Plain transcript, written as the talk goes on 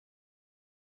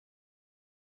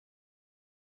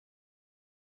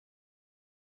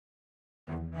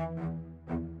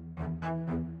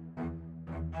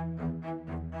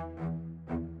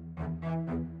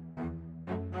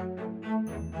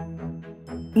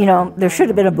You know, there should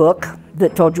have been a book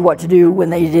that told you what to do when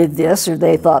they did this or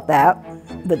they thought that,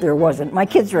 but there wasn't. My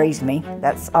kids raised me.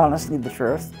 That's honestly the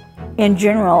truth. In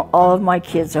general, all of my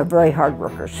kids are very hard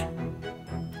workers.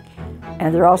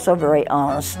 And they're also very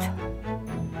honest.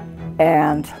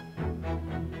 And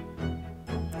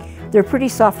they're pretty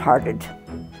soft-hearted.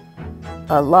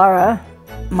 Laura,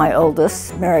 my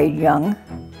oldest, married young.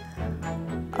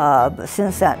 But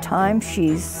since that time,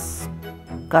 she's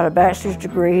got a bachelor's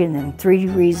degree and then 3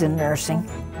 degrees in nursing.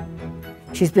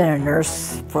 She's been a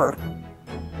nurse forever.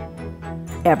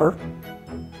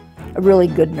 A really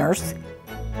good nurse.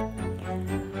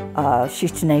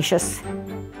 She's tenacious.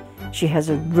 She has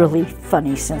a really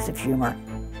funny sense of humor.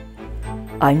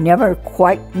 I never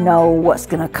quite know what's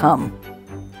gonna come.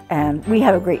 And we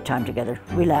have a great time together.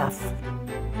 We laugh.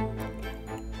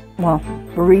 Well,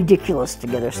 we're ridiculous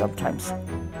together sometimes.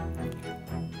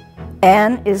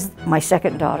 Anne is my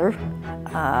second daughter,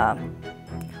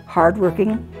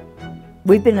 hardworking.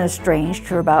 We've been estranged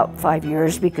for about 5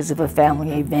 years because of a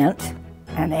family event.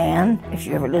 And Anne, if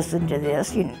you ever listen to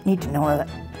this, you need to know that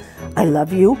I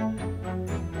love you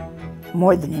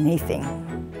more than anything.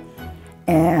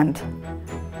 And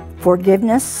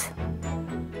forgiveness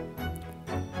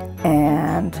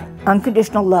and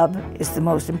unconditional love is the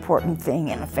most important thing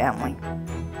in a family.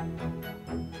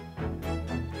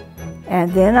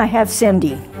 And then I have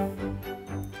Cindy.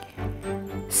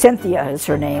 Cynthia is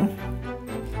her name.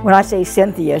 When I say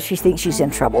Cynthia, she thinks she's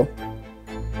in trouble.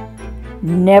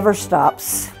 Never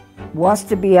stops, wants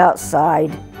to be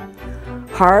outside,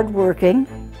 hardworking,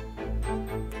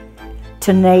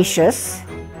 tenacious,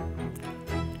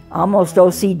 almost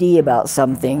OCD about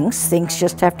some things. Things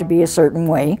just have to be a certain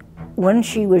way. When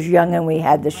she was young and we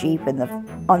had the sheep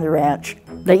on the ranch,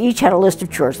 they each had a list of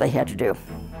chores they had to do.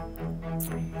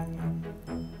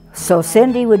 So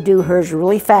Cindy would do hers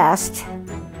really fast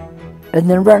and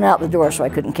then run out the door so I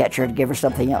couldn't catch her to give her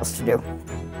something else to do.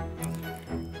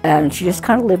 And she just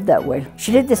kind of lived that way.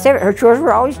 She did this, her chores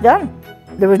were always done.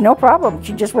 There was no problem.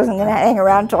 She just wasn't gonna hang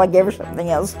around until I gave her something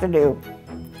else to do.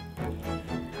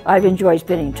 I've enjoyed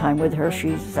spending time with her.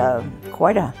 She's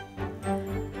quite a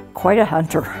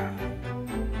hunter.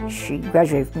 She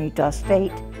graduated from Utah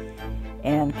State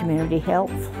and Community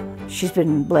Health. She's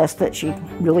been blessed that she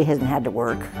really hasn't had to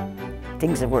work.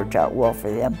 Things have worked out well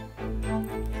for them.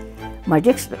 My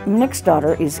next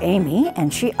daughter is Amy,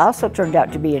 and she also turned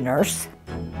out to be a nurse.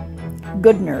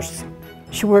 Good nurse.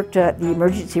 She worked at the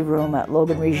emergency room at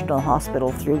Logan Regional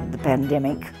Hospital through the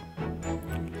pandemic.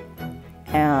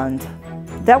 And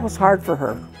that was hard for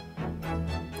her.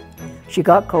 She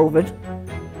got COVID,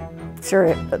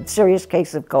 a serious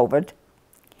case of COVID,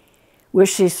 which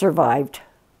she survived.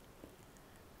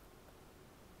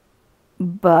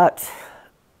 But,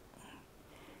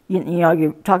 you know,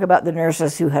 you talk about the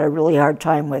nurses who had a really hard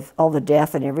time with all the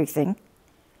death and everything.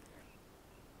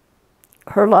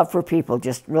 Her love for people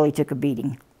just really took a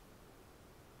beating.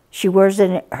 She wears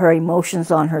her emotions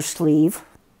on her sleeve.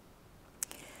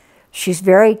 She's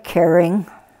very caring.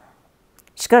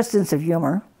 She's got a sense of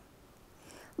humor,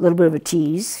 a little bit of a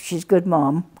tease. She's a good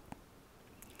mom.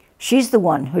 She's the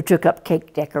one who took up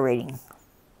cake decorating.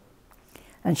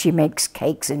 And she makes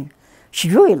cakes, and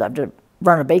she'd really love to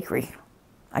run a bakery.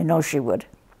 I know she would.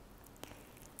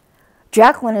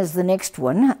 Jacqueline is the next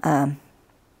one.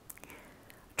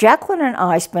 Jacqueline and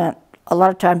I spent a lot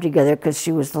of time together because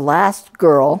she was the last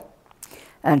girl,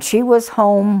 and she was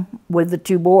home with the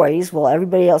 2 boys while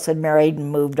everybody else had married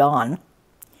and moved on.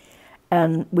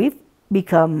 And we've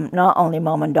become not only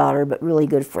mom and daughter, but really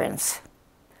good friends.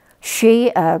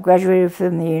 She graduated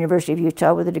from the University of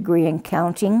Utah with a degree in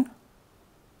counting.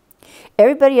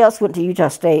 Everybody else went to Utah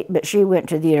State, but she went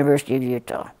to the University of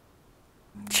Utah.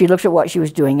 She looked at what she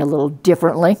was doing a little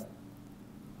differently.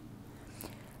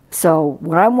 So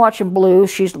when I'm watching blue,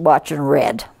 she's watching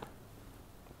red.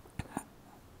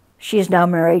 She is now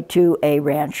married to a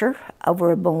rancher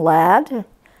over in Malad.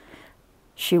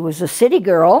 She was a city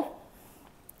girl,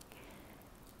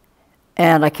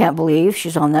 and I can't believe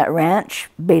she's on that ranch,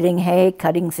 baling hay,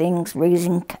 cutting things,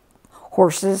 raising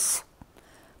horses.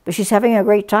 But she's having a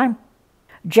great time.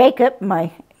 Jacob,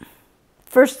 my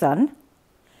first son,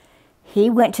 he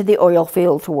went to the oil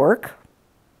field to work,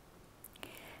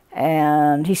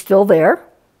 and he's still there.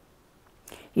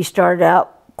 He started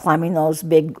out climbing those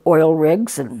big oil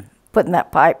rigs and putting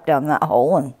that pipe down that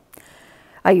hole, and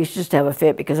I used to just have a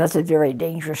fit because that's a very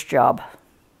dangerous job.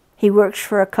 He works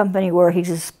for a company where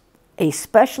he's a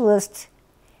specialist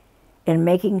in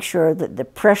making sure that the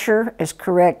pressure is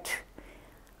correct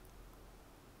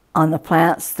on the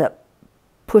plants that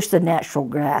push the natural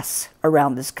grass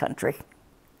around this country.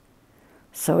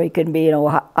 So he can be in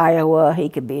Iowa, he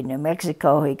could be in New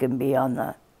Mexico, he can be on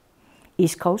the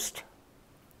East Coast.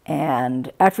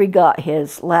 And after he got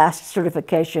his last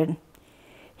certification,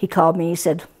 he called me and he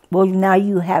said, well, now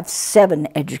you have 7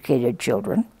 educated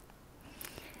children.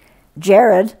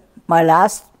 Jared, my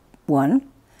last one,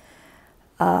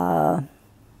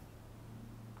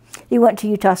 he went to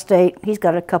Utah State. He's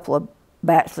got a couple of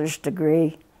bachelor's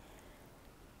degree.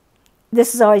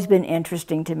 This has always been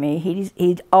interesting to me.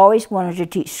 He'd always wanted to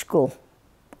teach school,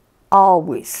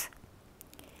 always.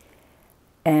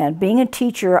 And being a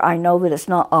teacher, I know that it's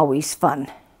not always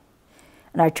fun.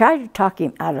 And I tried to talk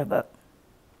him out of it.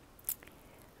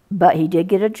 But he did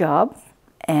get a job,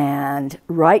 and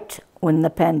right when the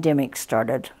pandemic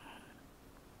started,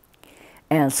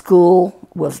 and school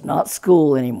was not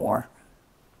school anymore.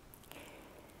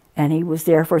 And he was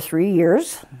there for 3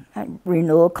 years, a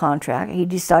renewal contract. He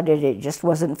decided it just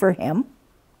wasn't for him.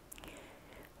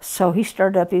 So he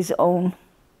started up his own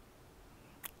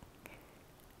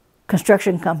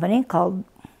construction company called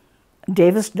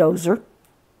Davis Dozer.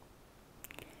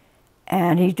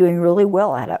 And he's doing really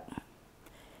well at it.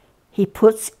 He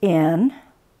puts in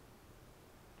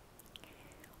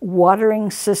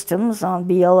watering systems on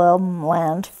BLM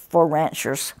land for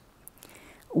ranchers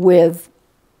with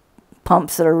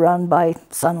pumps that are run by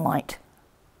sunlight.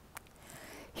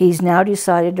 He's now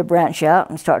decided to branch out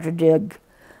and start to dig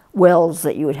wells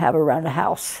that you would have around a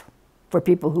house for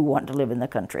people who want to live in the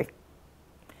country.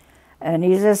 And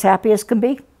he's as happy as can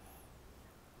be.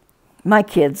 My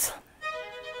kids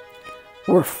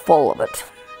were full of it.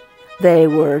 They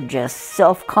were just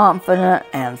self-confident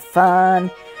and fun,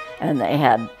 and they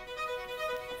had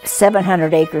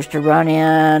 700 acres to run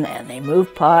in, and they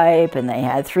moved pipe, and they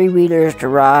had 3-wheelers to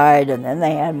ride, and then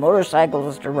they had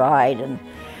motorcycles to ride, and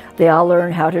they all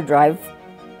learned how to drive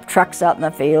trucks out in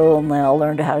the field, and they all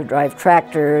learned how to drive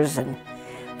tractors, and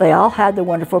they all had the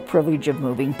wonderful privilege of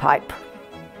moving pipe.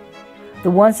 The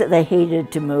ones that they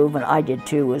hated to move, and I did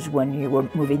too, was when you were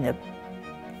moving the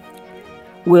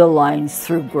wheel lines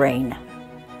through grain.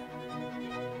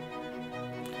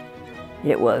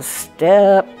 It was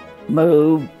step,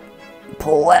 move,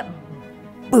 pull that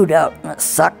boot out, and it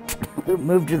sucked.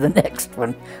 Move to the next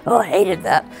one. Oh, I hated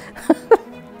that.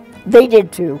 They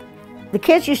did too. The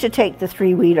kids used to take the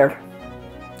 3-wheeler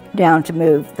down to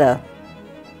move the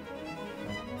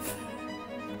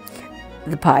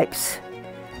pipes.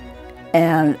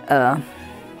 And I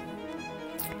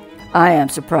am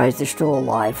surprised they're still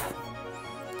alive.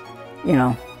 You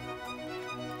know,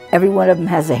 every one of them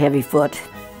has a heavy foot.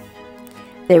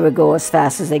 They would go as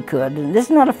fast as they could. And this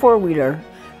is not a 4-wheeler.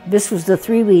 This was the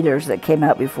 3-wheelers that came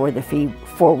out before the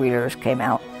 4-wheelers came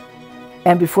out,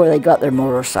 and before they got their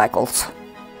motorcycles.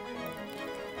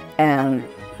 And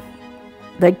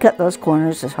they'd cut those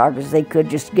corners as hard as they could,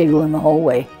 just giggling the whole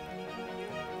way.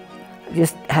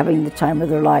 Just having the time of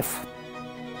their life.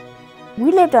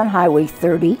 We lived on Highway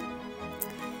 30,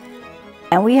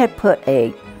 and we had put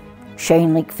a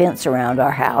chain link fence around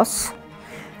our house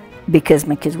because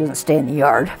my kids wouldn't stay in the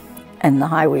yard, and the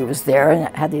highway was there, and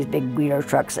it had these big wheeler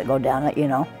trucks that go down it, you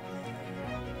know.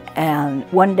 And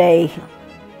one day,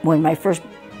 when my first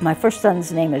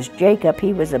son's name is Jacob,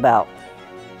 he was about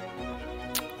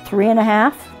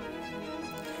 3.5.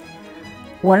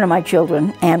 One of my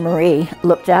children, Anne-Marie,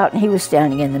 looked out, and he was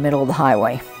standing in the middle of the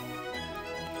highway.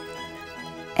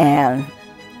 And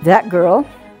that girl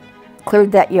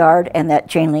cleared that yard and that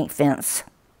chain link fence.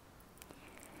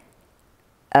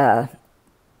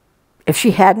 If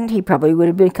she hadn't, he probably would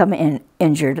have become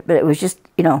injured. But it was just,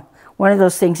 you know, one of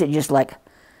those things that just like,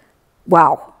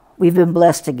 wow, we've been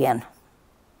blessed again.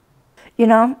 You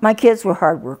know, my kids were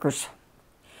hard workers.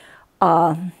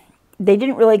 They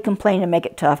didn't really complain and make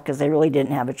it tough because they really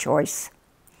didn't have a choice.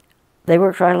 They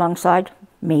worked right alongside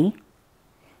me.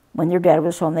 When their dad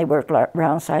was home, they worked right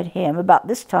alongside him. About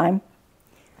this time,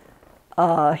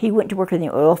 he went to work in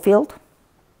the oil field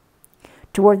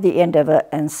toward the end of it,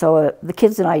 and so the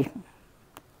kids and I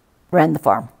ran the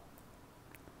farm.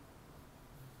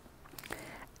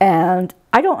 And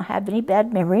I don't have any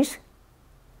bad memories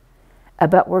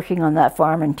about working on that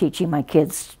farm and teaching my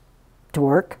kids to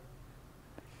work.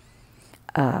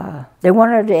 They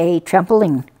wanted a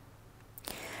trampoline,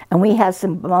 and we had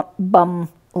some bum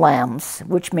lambs,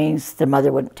 which means their mother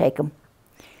wouldn't take them.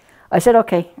 I said,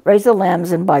 okay, raise the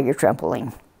lambs and buy your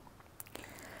trampoline.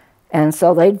 And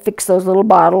so they'd fix those little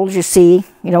bottles you see,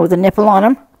 you know, with a nipple on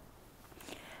them.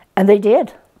 And they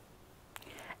did.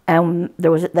 And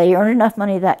they earned enough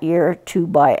money that year to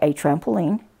buy a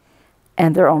trampoline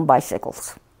and their own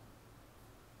bicycles.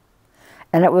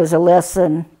 And it was a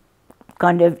lesson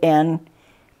kind of in,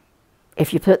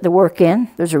 if you put the work in,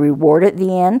 there's a reward at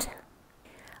the end.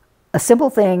 A simple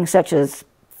thing such as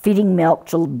feeding milk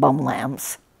to bum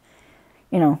lambs.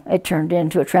 You know, it turned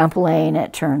into a trampoline,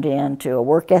 it turned into a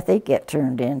work ethic, it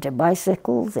turned into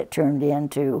bicycles, it turned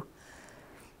into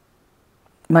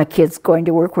my kids going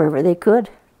to work wherever they could.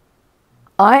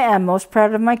 I am most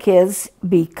proud of my kids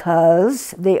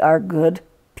because they are good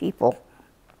people.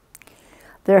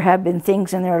 There have been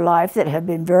things in their life that have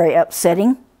been very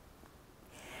upsetting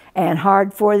and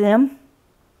hard for them,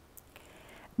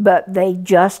 but they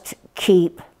just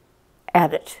keep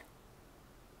at it.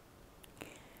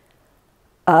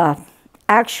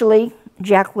 Actually,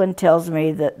 Jacqueline tells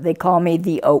me that they call me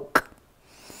the oak.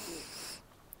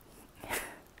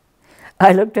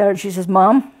 I looked at her and she says,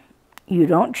 Mom, you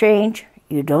don't change,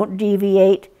 you don't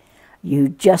deviate, you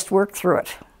just work through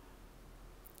it.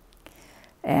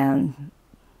 And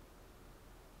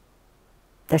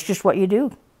that's just what you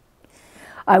do.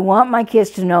 I want my kids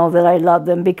to know that I love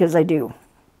them because I do.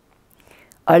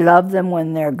 I love them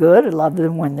when they're good, I love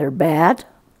them when they're bad.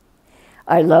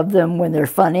 I love them when they're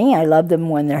funny. I love them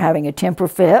when they're having a temper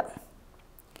fit.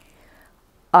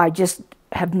 I just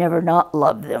have never not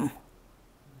loved them.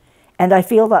 And I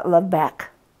feel that love back.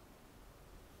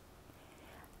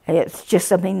 It's just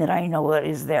something that I know that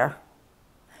is there.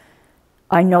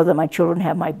 I know that my children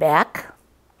have my back,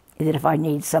 that if I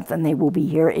need something, they will be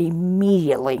here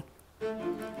immediately.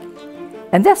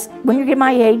 And that's, when you get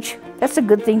my age, that's a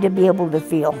good thing to be able to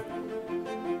feel.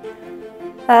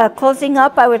 Closing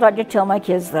up, I would like to tell my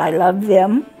kids that I love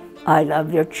them, I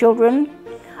love their children,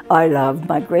 I love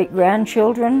my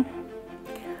great-grandchildren,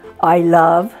 I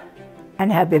love and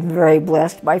have been very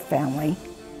blessed by family.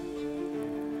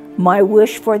 My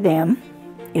wish for them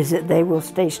is that they will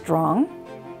stay strong.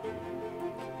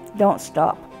 Don't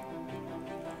stop.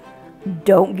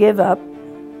 Don't give up.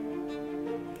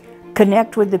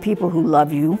 Connect with the people who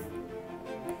love you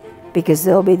because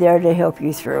they'll be there to help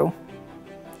you through.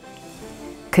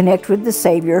 Connect with the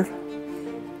Savior.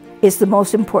 It's the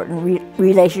most important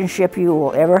relationship you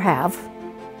will ever have.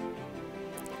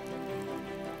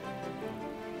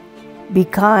 Be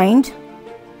kind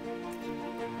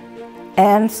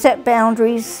and set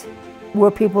boundaries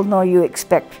where people know you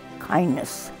expect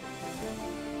kindness.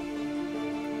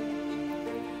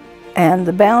 And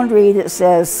the boundary that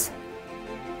says,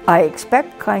 I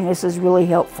expect kindness is really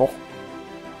helpful.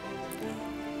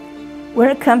 When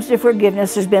it comes to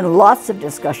forgiveness, there's been lots of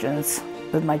discussions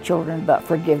with my children about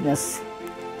forgiveness.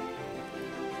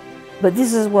 But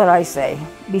this is what I say,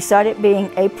 beside it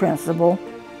being a principle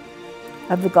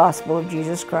of the gospel of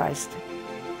Jesus Christ.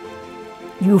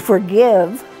 You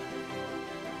forgive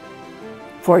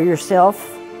for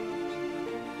yourself.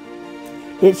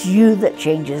 It's you that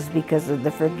changes because of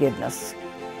the forgiveness.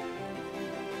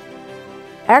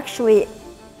 Actually,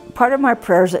 part of my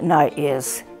prayers at night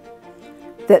is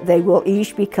that they will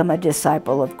each become a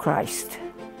disciple of Christ.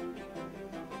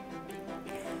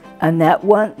 And that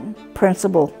one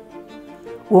principle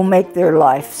will make their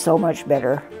life so much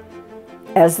better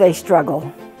as they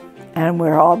struggle. And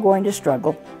we're all going to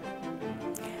struggle.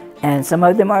 And some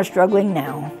of them are struggling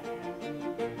now.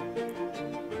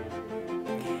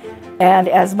 And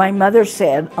as my mother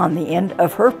said on the end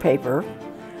of her paper,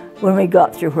 when we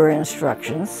got through her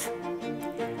instructions,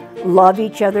 love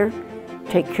each other,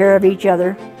 take care of each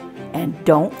other, and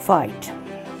don't fight.